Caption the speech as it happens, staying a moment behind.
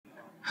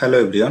Hello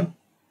everyone.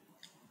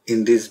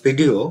 In this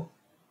video,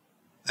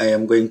 I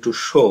am going to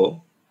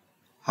show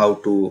how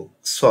to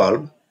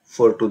solve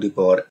 4 to the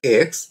power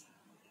x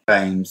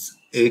times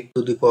 8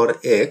 to the power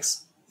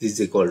x is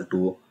equal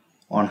to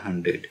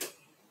 100.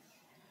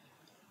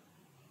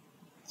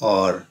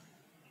 Or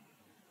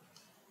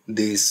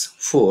this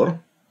 4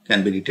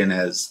 can be written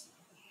as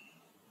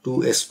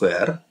 2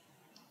 square.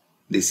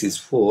 This is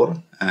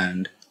 4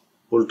 and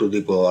whole to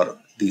the power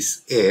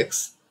this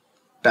x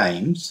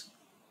times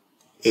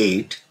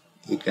 8.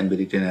 It can be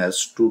written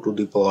as 2 to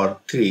the power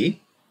 3.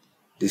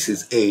 This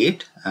is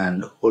 8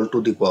 and whole to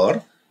the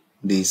power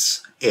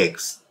this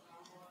x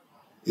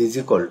is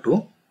equal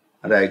to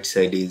right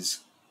side is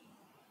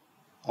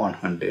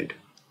 100.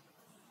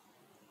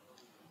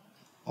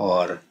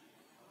 Or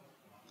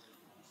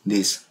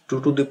this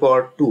 2 to the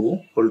power 2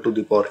 whole to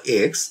the power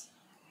x,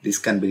 this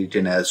can be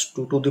written as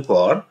 2 to the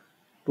power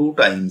 2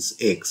 times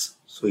x.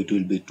 So it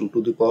will be 2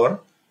 to the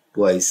power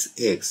twice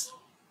x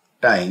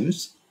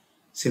times,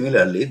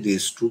 similarly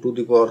this 2 to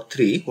the power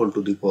 3 whole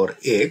to the power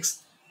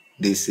x,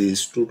 this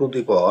is 2 to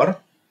the power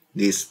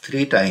this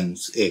 3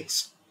 times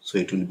x. So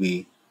it will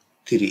be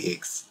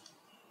 3x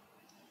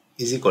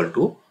is equal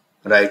to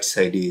right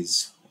side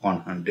is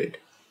 100.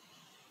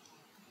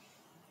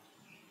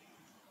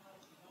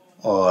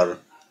 Or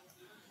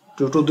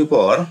 2 to the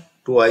power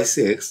twice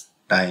x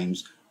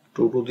times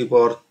 2 to the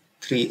power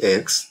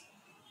 3x,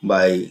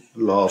 by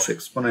law of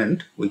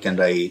exponent we can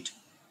write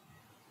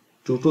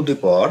 2 to the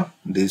power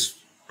this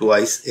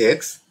twice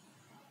x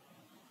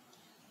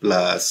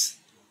plus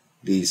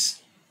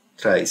this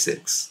thrice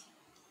x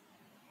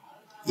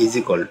is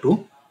equal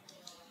to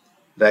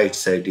right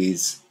side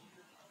is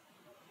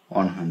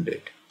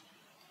 100.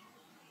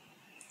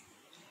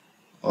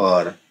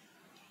 Or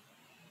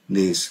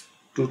this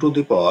 2 to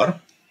the power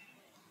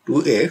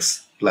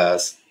 2x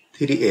plus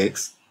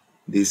 3x,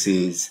 this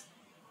is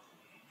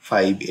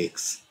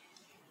 5x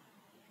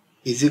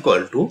is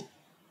equal to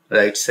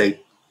right side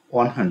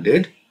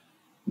 100.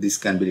 This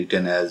can be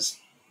written as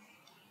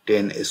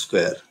 10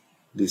 square.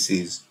 This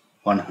is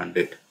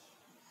 100.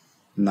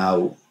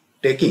 Now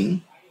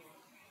taking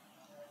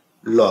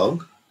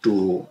log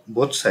to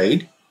both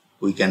sides,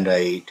 we can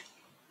write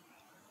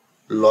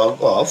log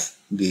of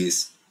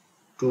this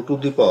 2 to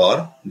the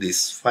power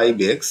this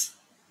 5x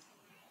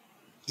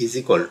is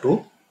equal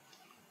to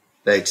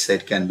right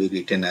side can be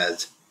written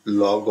as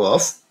log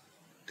of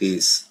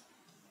this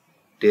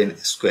 10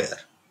 square.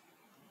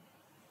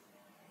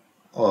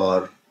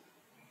 Or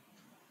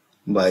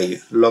by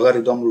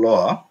logarithm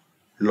law,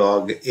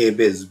 log a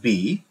base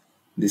b,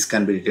 this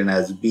can be written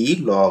as b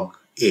log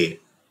a.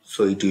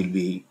 So it will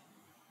be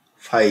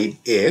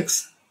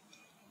 5x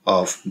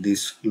of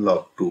this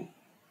log 2,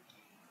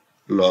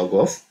 log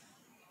of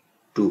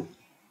 2.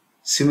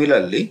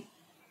 Similarly,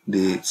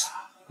 this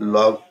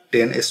log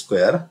 10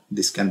 square,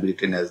 this can be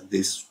written as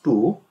this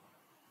 2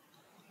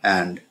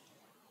 and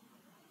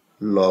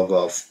log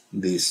of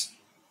this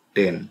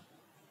 10.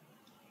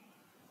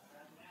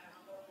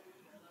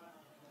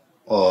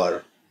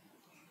 Or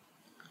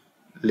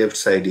left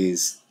side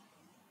is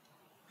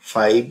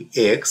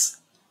 5x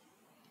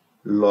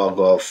log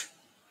of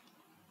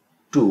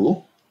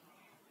 2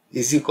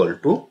 is equal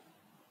to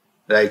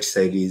right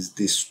side is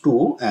this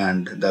 2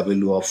 and the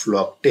value of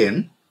log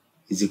 10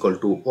 is equal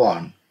to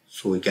 1.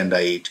 So we can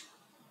write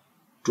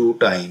 2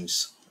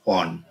 times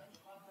 1.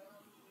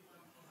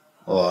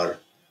 Or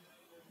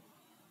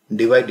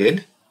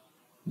divided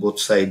both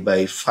side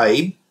by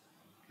 5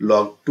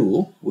 log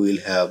 2, we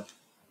will have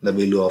the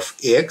value of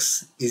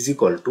x is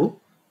equal to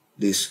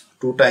this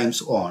 2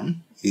 times 1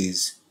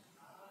 is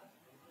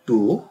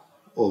 2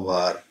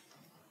 over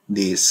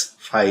this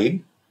 5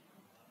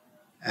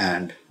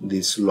 and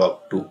this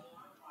log 2.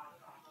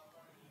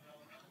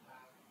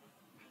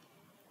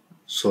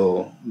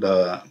 So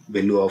the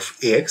value of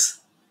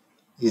x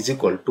is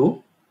equal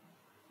to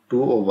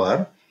 2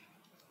 over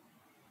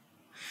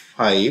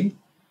 5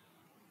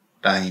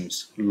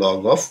 times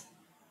log of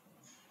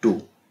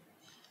 2.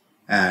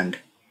 And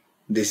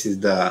this is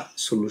the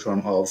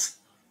solution of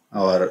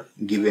our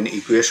given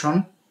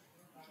equation.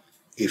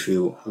 If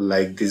you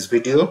like this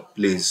video,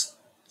 please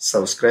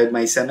subscribe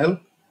my channel.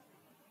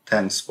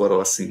 Thanks for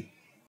watching.